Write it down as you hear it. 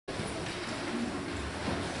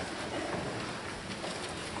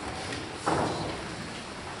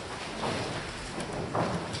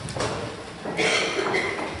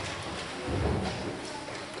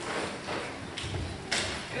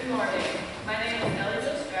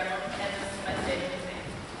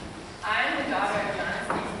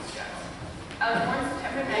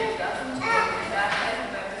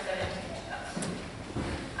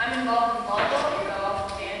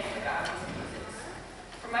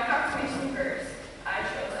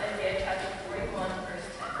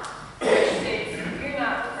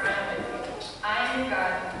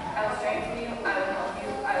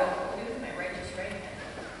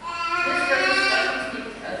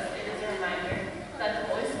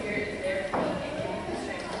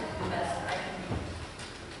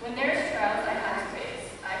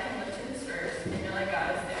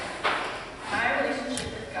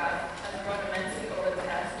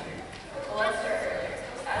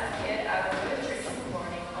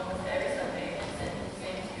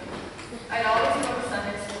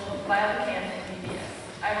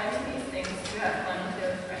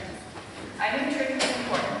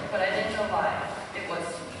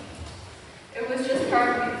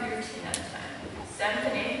hard to get through routine at the time. 7th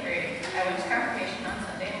and 8th grade, I went to confirmation on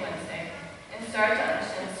Sunday and Wednesday and started to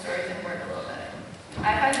understand the stories and word a little better.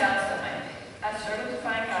 I've had doubts about my faith. I've struggled to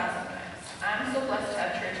find God sometimes. I'm so blessed to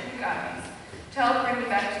have church and godlies to help bring me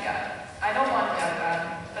back to God. I don't want to doubt God,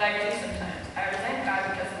 but I do sometimes. I resent God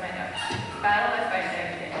because of my doubts. The battle I fight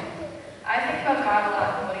every day. I think about God a lot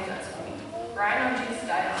and what He does for me. For I know Jesus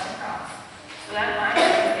died on the cross, so that my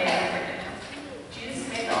sins may be forgiven. Jesus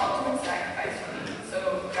made the ultimate sacrifice for me,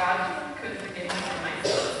 so God could forgive me for my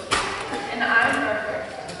sins. And I'm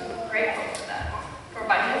grateful for that, for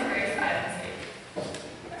by His grace I have been saved.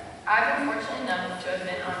 I've been fortunate enough to have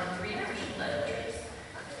been on 3 Christian-led trips.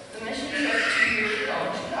 The mission trip 2 years ago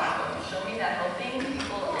in Chicago showed me that helping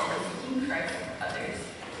people and seeking Christ and others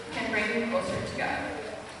can bring you closer to God.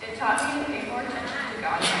 It taught me to pay more attention to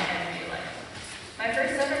God in my everyday life. My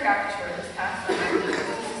first ever God tour this past summer was to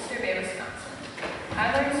Sister Bay, Wisconsin.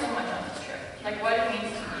 I learned so much on this trip, like what it means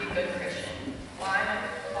to be a good Christian, why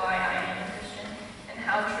I am a Christian, and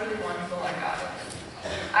how truly wonderful our God is.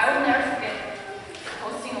 I will never forget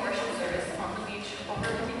hosting a worship service on the beach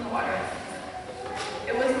overlooking the water at sunset.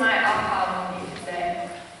 It was my aha moment, you could say.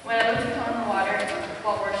 When I looked upon the water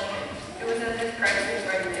while worshiping, it was as if Christ was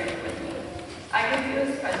right there with me. I could feel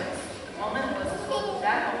His presence. The moment was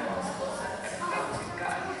that moment was close I've ever felt to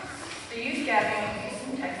God. The youth gathering in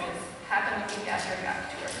Houston, Texas happened the week after our back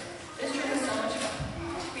tour. This trip was so much fun.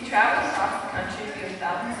 We traveled across the country to be with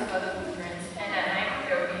thousands of other Lutherans, and at night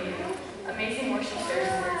there would be amazing worship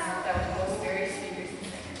services that would host various speakers and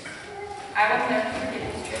singers. I will never forget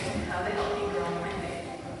these trips and how they helped me grow in my faith.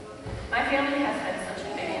 My family has had such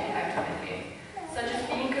a big impact on my faith, such as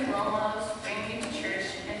being good role models, bringing me to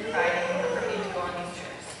church, and providing for me to go on these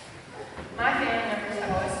trips. My family members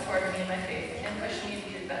have always supported me in my faith and pushed me to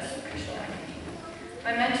be the best Christian I can be.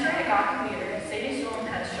 My mentor at God Leader, Sadie Solon,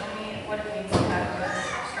 has shown me what it means to have a good,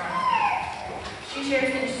 strong faith. She shares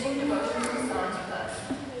interesting devotions and songs with us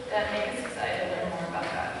that make us excited to learn more about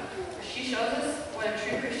God. She shows us what a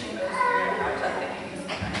true Christian goes through and how tough it can be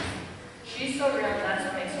sometimes. She's so real, and that's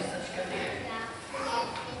what makes her such a good leader.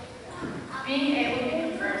 Being able to be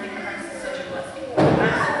confirmed in Christ is such a blessing. I'm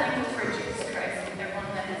so thankful for Jesus Christ and everyone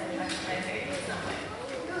that has impacted my faith in some way.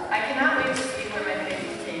 I cannot wait to see where my faith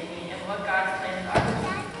will take me and what God's plans are for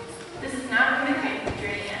me. This is not where my faith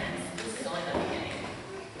journey ends. This is only the beginning.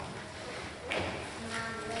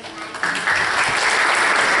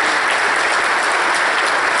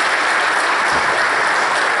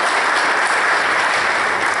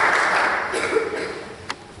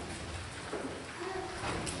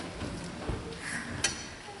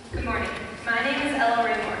 Good morning. My name is Ella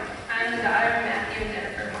Raymore. I'm the daughter of Matthew and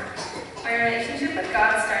Jennifer Moore. My relationship with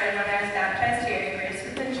God started when I was baptized here at Grace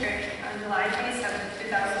Lutheran Church on July 27,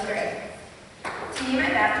 2003. To me,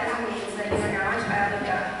 my baptism means that you are now a child of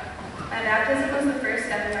God. My baptism was the first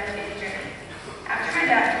step in my faith journey. After my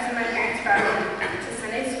baptism, my parents brought me to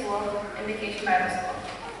Sunday school and Vacation Bible School.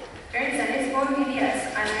 During Sunday school and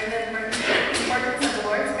VBS, I learned the importance of the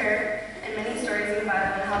Lord's Prayer and many stories in the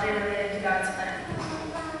Bible and how they related to God's plan.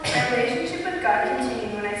 My relationship with God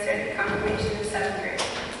continued when I started confirmation in 7th grade.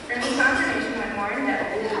 For me, confirmation went more in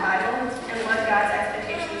depth into the Bible and what God's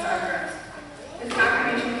expectations are for us. With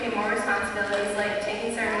confirmation came more responsibilities like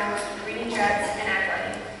taking sermon notes, reading tracts, and act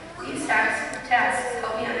writing. These tasks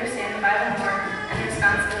help me understand the Bible more and the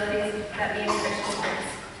responsibilities that being a Christian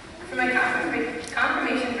brings. For my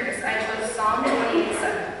confirmation verse, I chose Psalm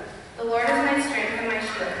 28:7. The Lord is my strength and my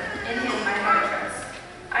shield. In Him my heart trusts.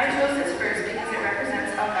 I chose this verse because it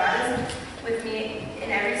represents how God is with me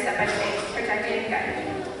in every step I take, protecting and guiding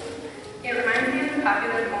me. It reminds me of the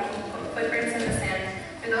popular poem, Footprints in the Sand.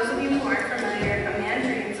 For those of you who aren't familiar, a man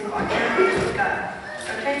dreams of walking on the beach with God.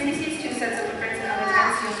 Sometimes he sees 2 sets of footprints, and other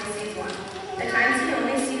times he only sees one. The times he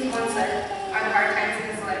only sees one set are the hard times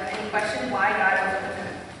in his life, and he questioned why God wasn't with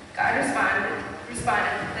him. God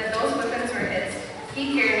responded that those footprints were his.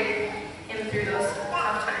 He carried him through those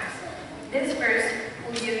tough times. This verse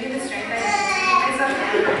will give me the strength I need to keep myself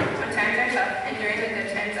down when times are tough, and during the good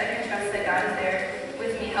times I can trust that God is there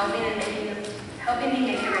with me, helping me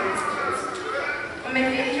make the right decisions. When my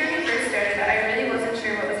faith journey first started, I really wasn't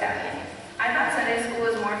sure what was happening. I thought Sunday school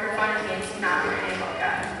was more for fun and games, not learning about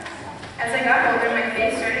God. As I got older, my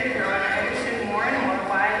faith started to grow, and I understood more and more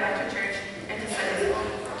why I went to church and to Sunday school.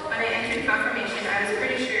 When I entered confirmation, I was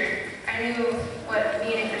pretty sure I knew what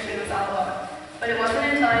being a Christian was all about. But it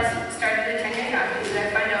wasn't until I started attending conferences that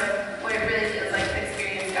I found out what it really feels like to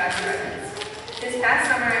experience God's presence. This past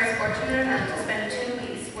summer, I was fortunate enough to spend 2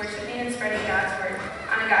 weeks worshiping and spreading God's Word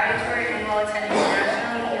on a guided tour and while attending the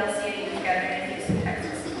National ELCA Youth Gathering in Houston,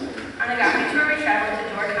 Texas. On a guided tour, we traveled to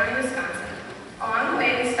Door County, Wisconsin. Along the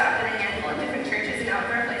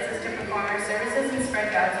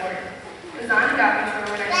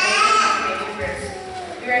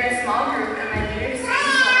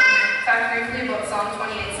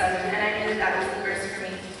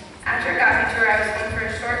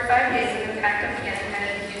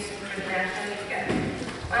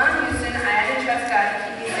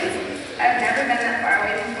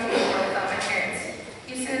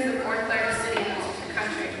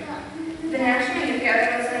National Youth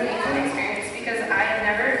Gathering was an amazing experience because I had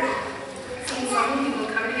never seen so many people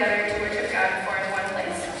come together to worship God before in one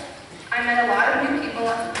place. I met a lot of new people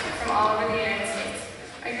from all over the United States.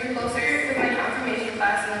 I grew closer with my confirmation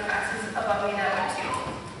class and the classes above me that I went to.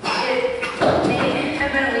 It may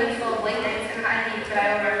have been a week full of late nights and high heat, but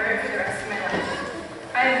I will remember it for the rest of my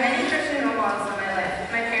life. I have many Christian role models in my life.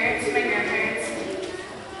 My parents, my grandparents,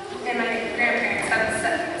 and my grandparents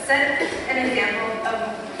have set an example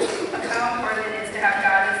of how important it is to have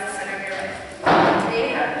God as the center of your life.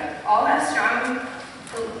 They all have a strong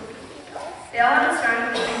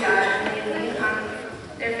belief in God, and they lean on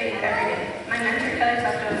their faith every day. My mentor, Kelly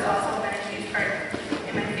Tufto, has also been a huge part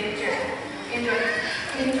in my faith journey. We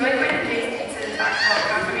enjoyed going to Jay's Pizza to talk about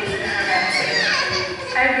confirmation and our baptism.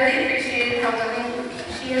 I really appreciated how willing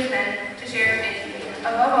she has been to share her faith with me.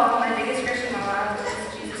 Above all, my biggest Christian role model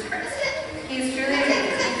is Jesus Christ. He is truly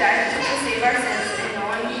amazing. He died to save our sins, and no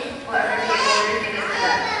one will ever be able to repay us for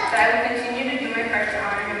that. But I will continue to do my part to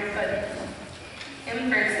honor him and put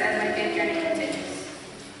him first as my faith journey continues.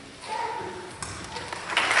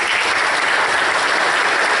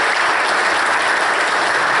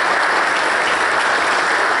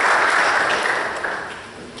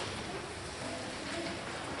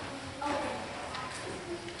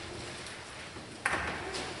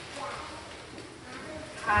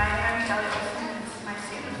 Hi, I'm Kelly Olson, and this is my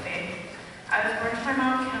statement of faith. I was born to my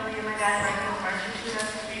mom, Kelly, and my dad, Michael, in March of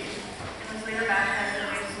 2003, and was later baptized in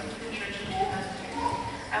the Lutheran Church in 2003.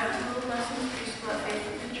 I went to Little Lessons Preschool at Faith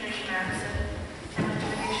Lutheran Church in Madison, and went to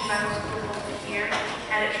Vacation Bible School both here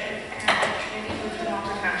and at Trinity Lutheran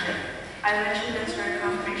Walter Township. I eventually then started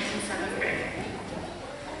confirmation in 7th grade.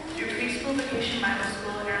 Through preschool, vacation Bible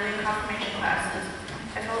school, and early confirmation classes,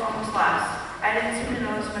 I felt almost lost. I didn't seem to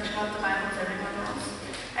know as much about the Bible as everyone else.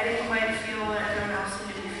 I didn't quite feel what everyone else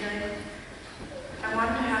seemed to be feeling. I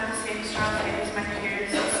wanted to have the same strong faith as my peers,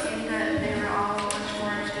 seeing that they were all much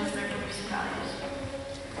more into their beliefs and values.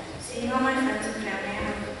 Seeing all my friends and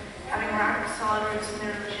family having rock solid roots in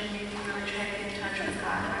their religion made me really try to get in touch with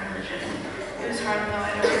God and my religion. It was hard though.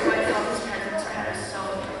 I never quite felt His presence or had a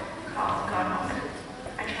so-called God moment.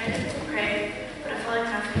 I tried to pray, but it felt like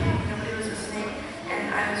nobody was listening,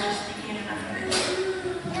 and I was just speaking into nothing.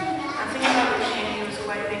 Nothing about Christianity was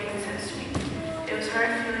quite making sense to me. It was hard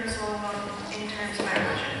feeling so alone in terms of my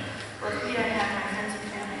religion. Luckily, I had my friends and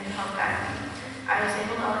family to help guide me. I was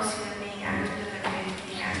able to always see them being active in their faith,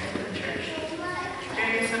 being active in the church.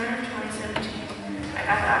 During the summer of 2017, I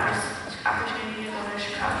got the opportunity to go to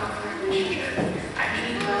Chicago for a mission trip. I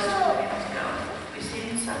actually was totally able to go. We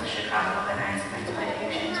stayed in South Chicago, and I expected my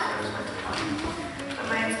patients and those what to come. But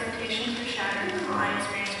my expectations were shattered, and all I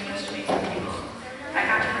experienced were just amazing people. I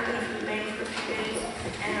got to work in a food bank for a few days,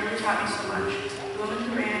 and it really taught me so much. The woman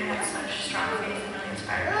who ran had such strong faith and really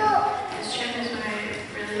inspired me. This trip is when I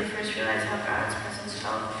really first realized how God's presence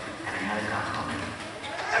felt, and I had a God moment.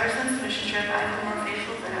 Ever since the mission trip, I've been more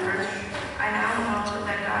faithful than ever. I now know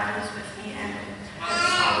that God is with me and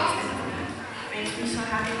has always been with me. It makes me so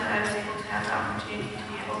happy that I was able to have the opportunity to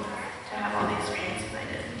be able to have all the experiences I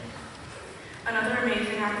did. Another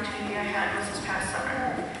amazing opportunity I had was this past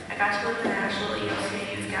summer. I got to go to the National ELCA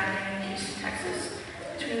Youth Gathering in Houston, Texas.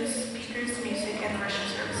 Between the speakers, music, and worship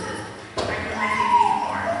services, I grew my faith even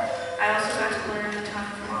more. I also got to learn a ton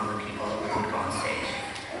from all the people who would go on stage.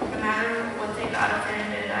 No matter what they got up there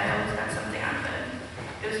and did, I always got something out of it.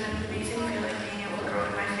 It was an amazing feeling being able to grow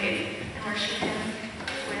in my faith and worship Him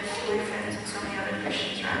with holy friends and so many other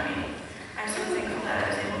Christians around me. I'm so thankful that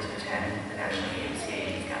I was able to attend the National ELCA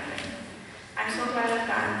Youth Gathering. I'm so glad I've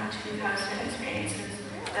gotten to have certain experiences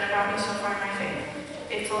that have brought me so far in my faith.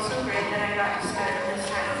 It's also great that I got to spend this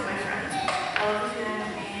time with my friends. I love the feeling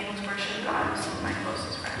of being able to worship God with some of my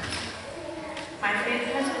closest friends. My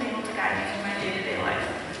faith has been able to guide me through my day-to-day life,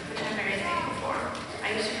 which I'm very thankful for.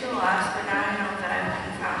 I used to feel lost, but now I know that I've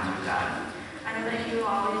been found through God. I know that He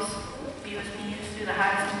will always be with me through the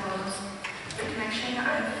highs and lows. The connection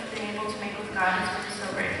I've been able to make with God has been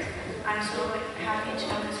so great. I'm so happy to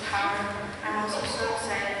know His power. I'm also so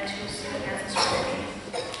excited to see what He has in store for me.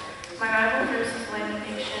 My Bible verse is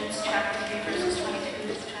Lamentations chapter 3, verses 22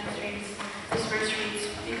 to 23. This verse reads,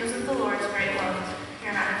 "Because of the Lord's great love,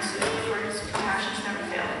 your majesty, for His compassions never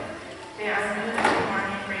fail. They are new every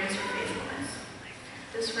morning, and great is your faithfulness."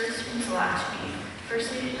 This verse means a lot to me.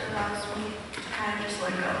 Firstly, it allows me to kind of just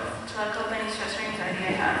let go of any stress or anxiety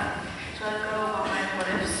I have, to let go of all my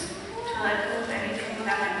what-ifs, to let go of anything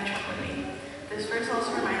that might be troubling me. This verse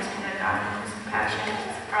also reminds me that God and His compassion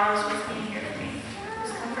are always with me and here for me.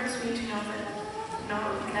 This comforts me to know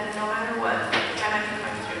that no matter what I might be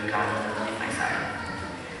going through, God will never leave my side.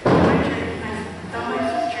 Though my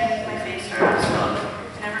journey with my faith started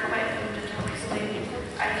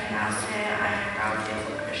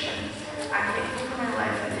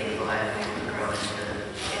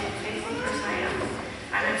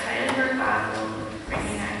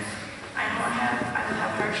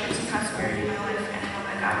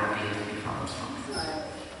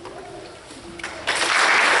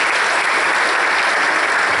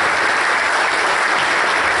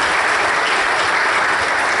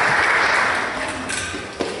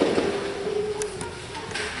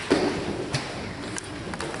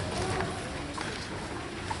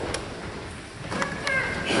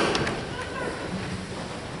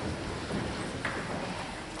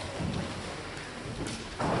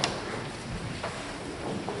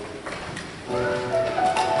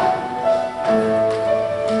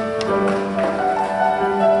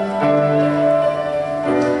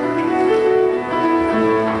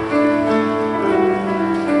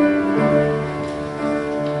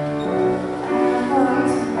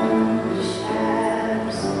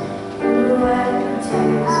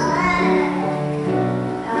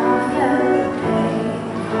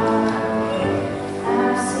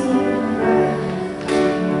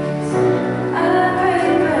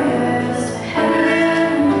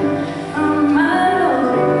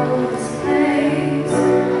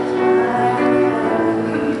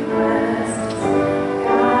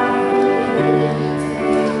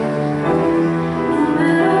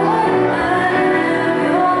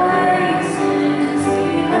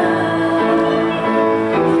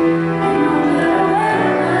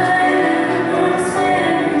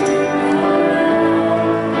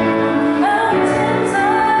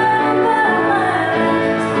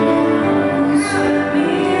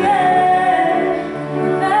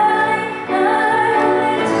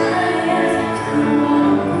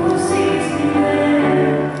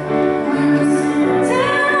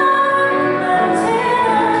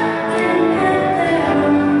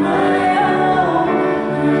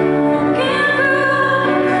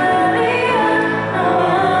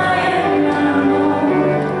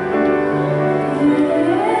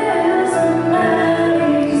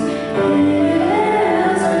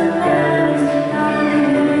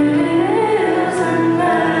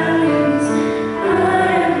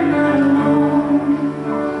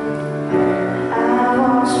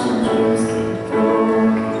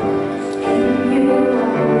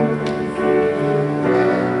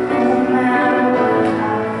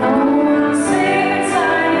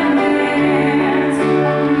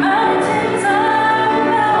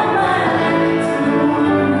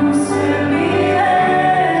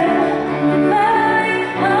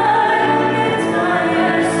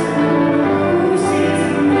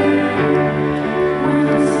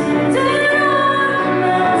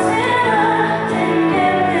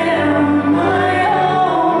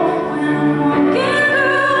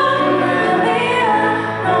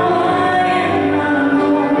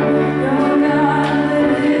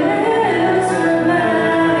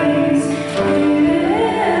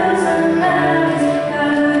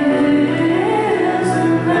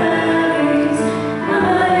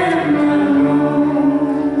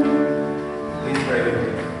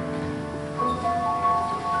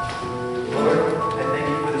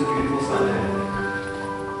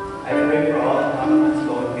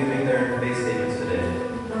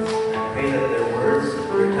pray that their words,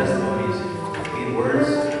 their testimonies, be words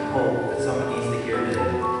of hope that someone needs to hear today.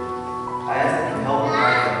 I ask that you help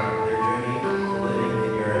guide them in their journey to living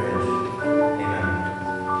in your image. Amen.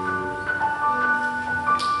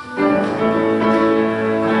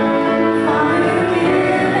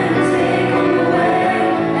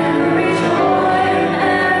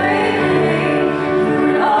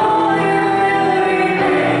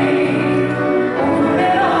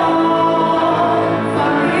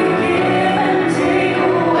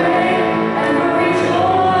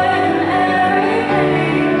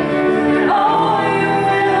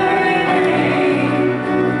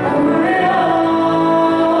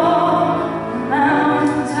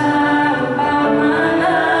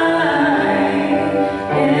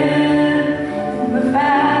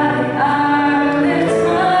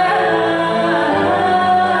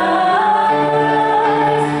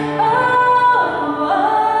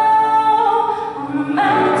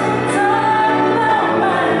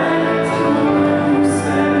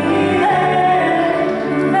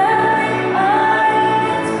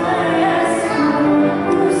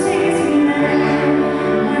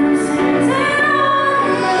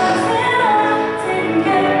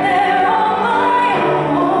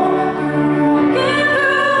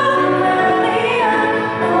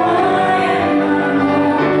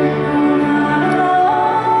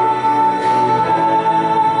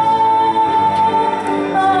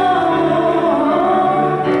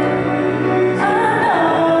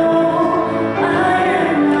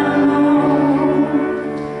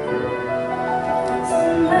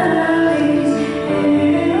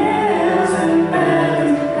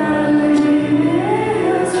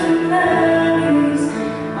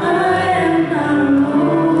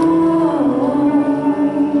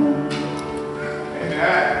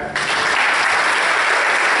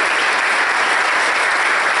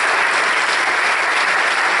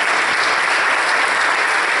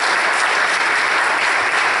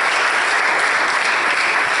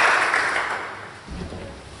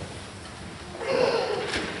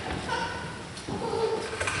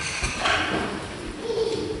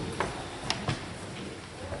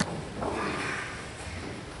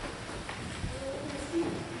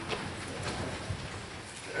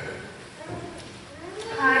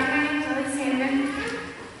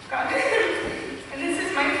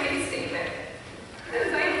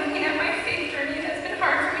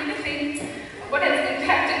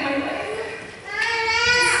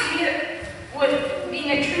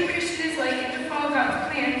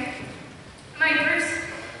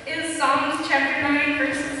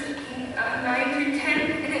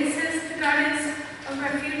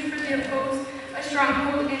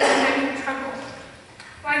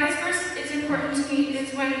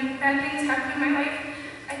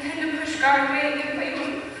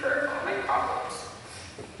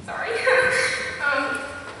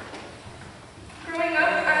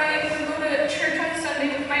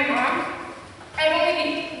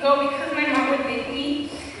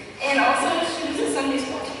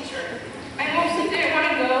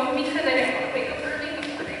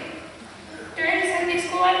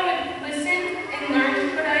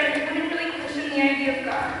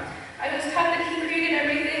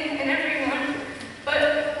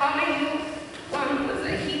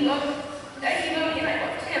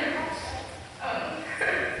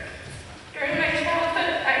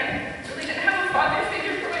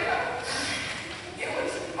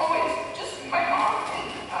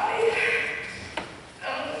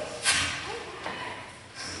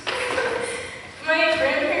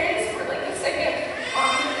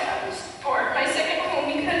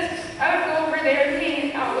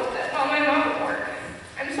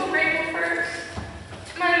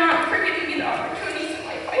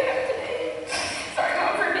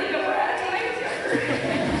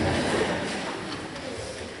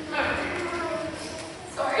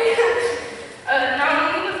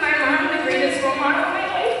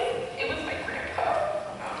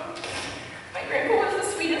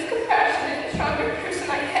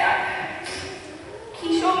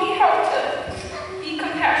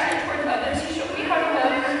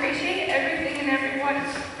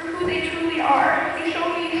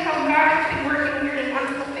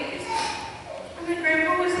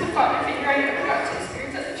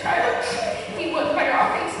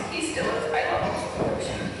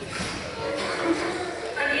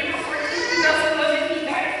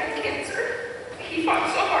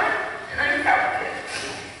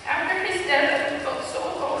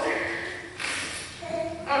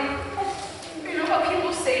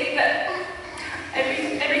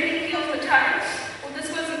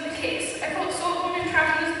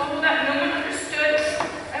 trapped in this bubble that no one understood.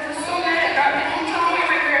 I was so mad it got me. He took away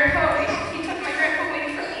my grandpa.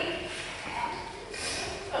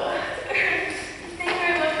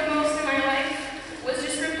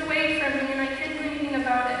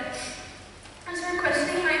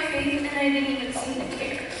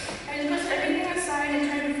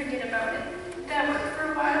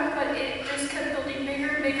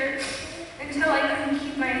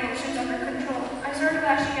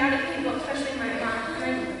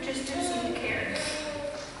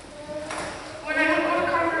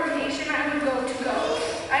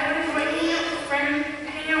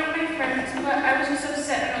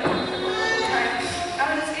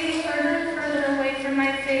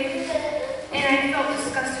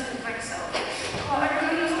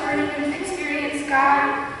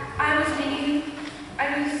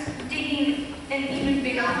 I was digging an even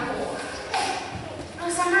bigger hole.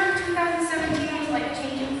 The summer of 2017 was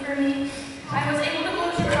life-changing for me. I was able to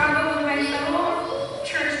go to Chicago with my fellow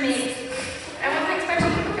church mates. I wasn't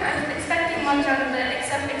expecting much out of it,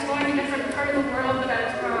 except exploring a different part of the world, but I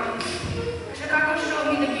was wrong. Chicago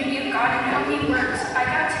showed me the beauty of God and how He works. I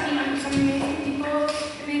got to meet some amazing people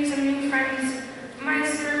and make some new friends. My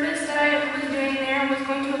service that I was doing there was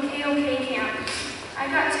going to a KOK camp.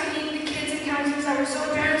 I got to meet the kids and counselors that were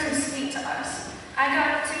so generous and sweet to us. I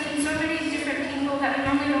got to meet so many different people that we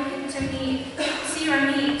normally don't get to see or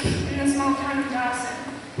meet in the small town of Dawson.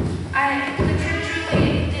 The trip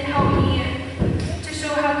truly did help me to show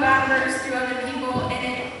how God works through other people, and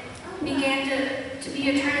it began to be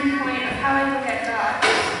a turning point of how I look at God.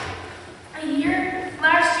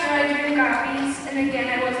 Last year I joined Goppies, and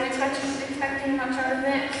again I wasn't expecting much out of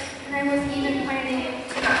it, and I wasn't even planning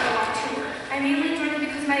to not go on tour. I mainly joined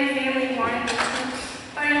because my family wanted me to,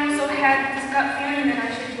 but I also had this gut feeling that I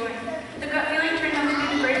should join. The gut feeling turned out to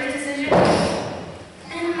be the greatest decision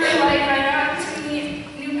in my life. I got to meet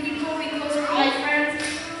new people, be closer to my friends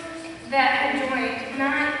that had joined.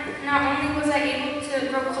 Not only was I able to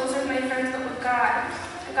grow closer with my friends, but with God.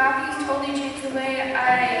 Goppies totally changed the way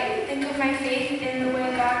I think of my faith and the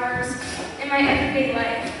way God works in my everyday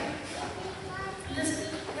life. This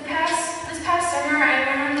past summer, I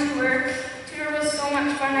went on tour. Tour was so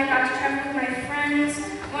much fun. I got to travel with my friends.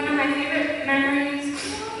 One of my favorite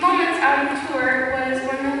moments out of tour was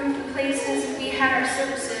one of the places we had our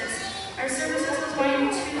services. Our services was going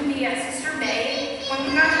to be at Sister Bay. When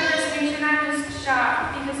we got to the destination, I was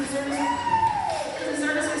shocked because the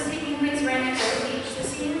service was taking place right next to the beach. The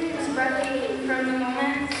scenery was breathtaking from the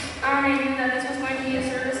moment on. I knew that this was going to be a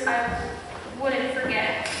service I wouldn't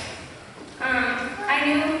forget. I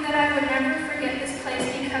knew that I would never forget this place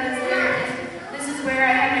because this is where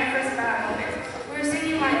I had my first God moment. We were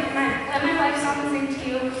singing Let My Life Song Sing to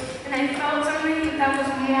You, and I felt something that was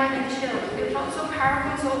more than chill. It felt so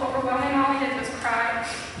powerful, so overwhelming, all I did was cry.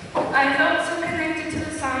 I felt so connected to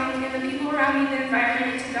the song and the people around me, the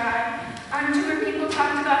environment, and to God. On tour, people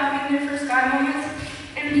talked about having their first God moments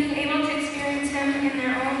and being able to experience Him in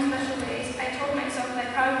their own special ways. I told myself that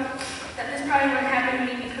this probably wouldn't happen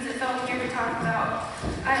to me because it felt weird to talk about.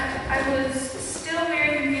 I was still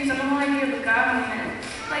very confused on the whole idea of a God moment.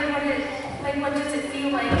 What does it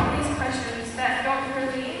feel like? All these questions that don't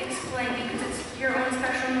really explain because it's your own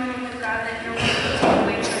special moment with God that no one can take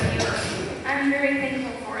away from you. I'm very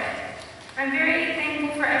thankful for it. I'm very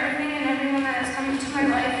thankful for everything and everyone that has come into my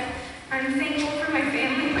life. I'm thankful for my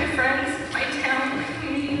family, my friends, my town, my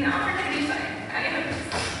community, and the opportunities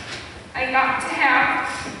I got to have.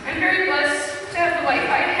 I'm very blessed to have the life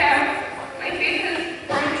I have. My faith has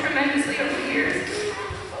grown tremendously over the years.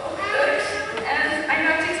 As I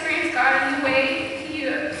got to experience God in the way He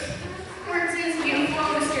works in His beautiful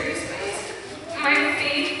and mysterious ways. My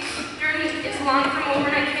faith journey is long from over,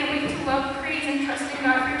 and I can't wait to love, praise, and trust in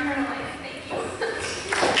God for eternal life.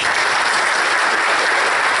 Thank you.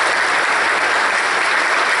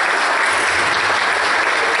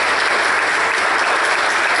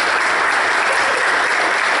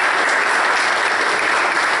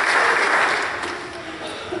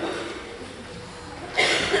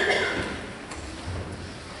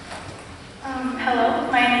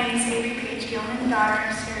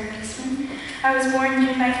 I was born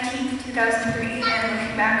June 19, 2003, and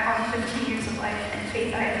looking back on the 15 years of life and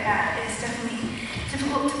faith I have had, it's definitely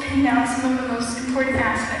difficult to pin down some of the most important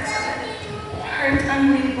aspects of it. Hurt,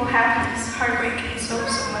 unbelievable happiness, heartbreak, and so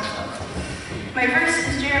much love. My verse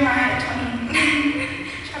is Jeremiah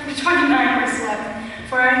chapter 29, verse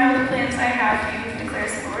 11. For I know the plans I have for you,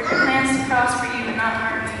 declares the Lord, plans to prosper you and not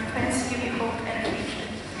harm you, plans to give you hope and a future.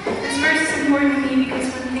 This verse is important to me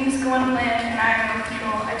because when things go unplanned and I have no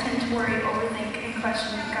control, I tend to worry, overthink, and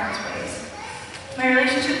question God's ways. My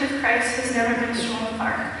relationship with Christ has never been a stroll in the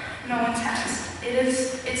park. No one's has.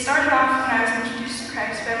 It started off when I was introduced to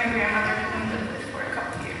Christ by my grandmother who we lived with for a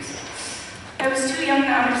couple of years. I was too young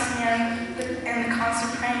to understand, and the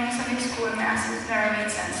constant praying in Sunday school and masses never made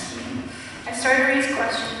sense to me. I started to raise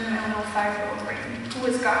questions in my little 5-year-old brain. Who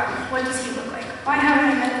is God? What does He look like? Why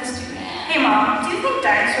haven't I met this dude? Hey Mom, do you think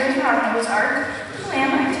dinosaurs are on Noah's Ark? Who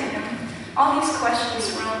am I to him? All these questions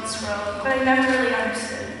swirled, but I never really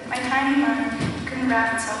understood. My tiny mind couldn't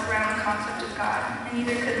wrap itself around the concept of God, and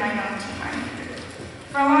neither could my young teen mind either.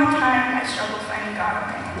 For a long time, I struggled finding God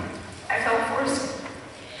on my own. I felt forced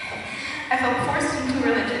into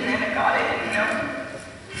religion and a God I didn't know.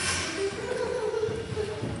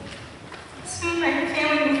 Soon my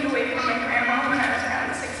family moved away from my grandma when I was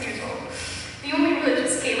around 6 years old. The only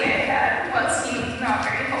religious gateway I had, what seemed not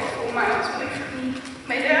very helpful, miles away from me.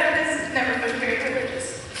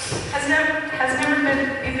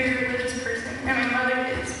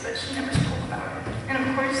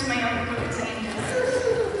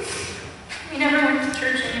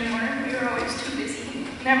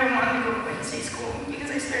 Wednesday school because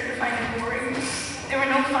I started to find it boring. There were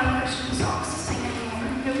no fun Christian songs to sing anymore,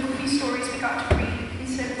 no goofy stories we got to read,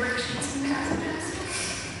 instead worksheets and passages.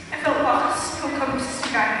 I felt lost, no compass to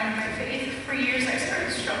guide me in my faith. For years I started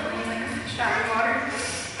struggling like a fish out of water.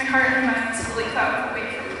 My heart and mind slowly clouded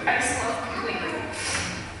away from Christ's love completely.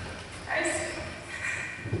 I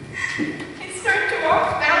started to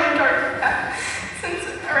walk down a dark path since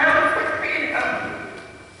around 4th grade.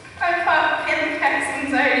 I fought panic attacks,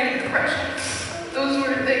 anxiety, and depression. Those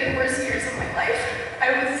were the worst years of my life.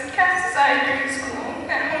 I was cast aside during school.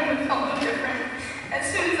 At home it felt no different. As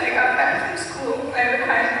soon as I got back from school, I would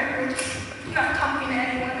hide in my room, not talking to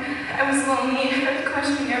anyone. I was lonely, I was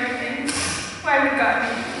questioning everything. Why would God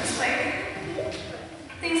make me this way?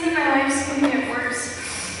 Things in my life seemed to get worse.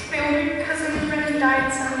 My older cousin Brennan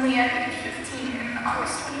died suddenly at age 15 in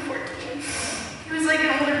August 2014. He was like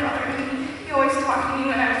an older brother to me. He always talked to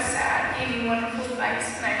me when I was sad, gave me wonderful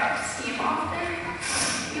advice, and I got to see him often.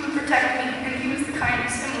 He would protect me, and he was the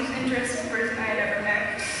kindest and most interesting person I had ever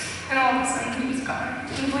met. And all of a sudden, he was gone.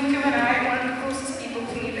 In the blink of an eye, one of the closest people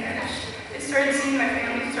to me vanished. I started seeing my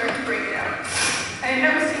family start to break down. I had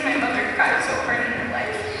never seen my mother cry so hard in her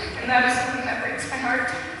life, and that is something that breaks my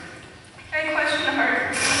heart. I questioned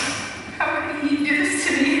hard. How could he do this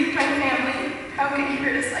to me, my family? How could he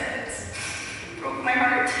hurt us like this? It broke my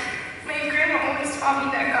heart. My grandma always taught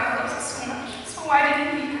me that God loves us so much. So why did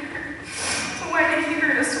he leave her? So why did he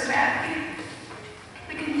hurt us so badly?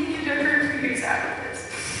 We continued to hurt for years after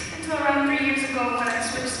this, until around 3 years ago when I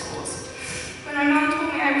switched schools. When my mom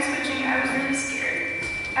told me I was switching, I was really scared.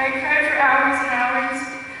 I cried for hours and hours.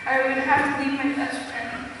 I would have to leave my best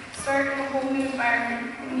friend, start in a whole new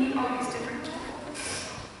environment, and meet all these different people.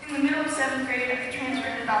 In the middle of 7th grade, I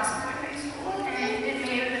transferred to Dawson Point High School, and it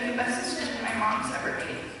may have been the best decision my mom's ever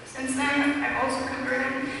made. Since then, I've also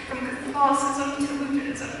converted from Catholicism to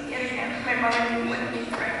Lutheranism. Yet again, my mother knew when to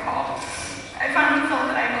make the right call. I finally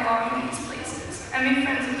felt that I belong in these places. I made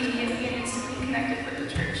friends immediately and instantly connected with the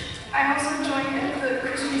church. I also joined the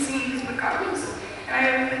Christian singing group Gospels, and I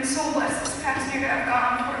have been so blessed this past year to have gone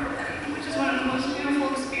on tour with them, which is one of the most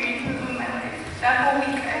beautiful experiences of my life. That whole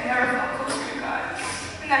week, I never felt closer to God,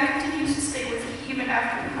 and that continues to stay with me even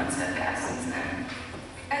after the months have passed since then.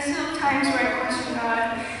 I still have times where I question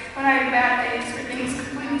God, when I have bad days where things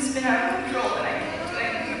completely spin out of control and I can't do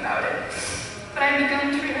anything about it. But I've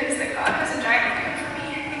begun to realize that God has a giant plan for me,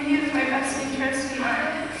 and He has my best interest in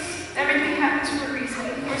mind. Everything happens for a reason,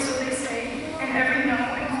 or so they say, and every no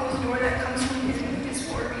and closed door that comes from Him is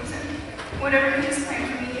for a reason. Whatever He has planned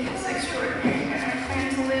for me is extraordinary, and I plan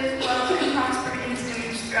to live, love, and prosper in His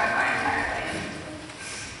image throughout my entire life.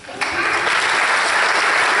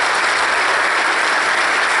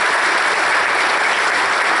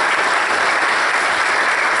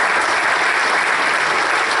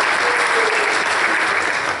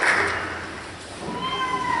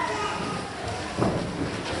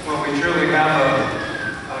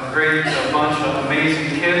 Bunch of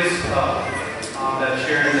amazing kids that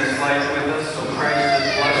share this life with us. So Christ has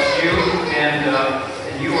blessed you,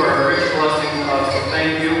 and you are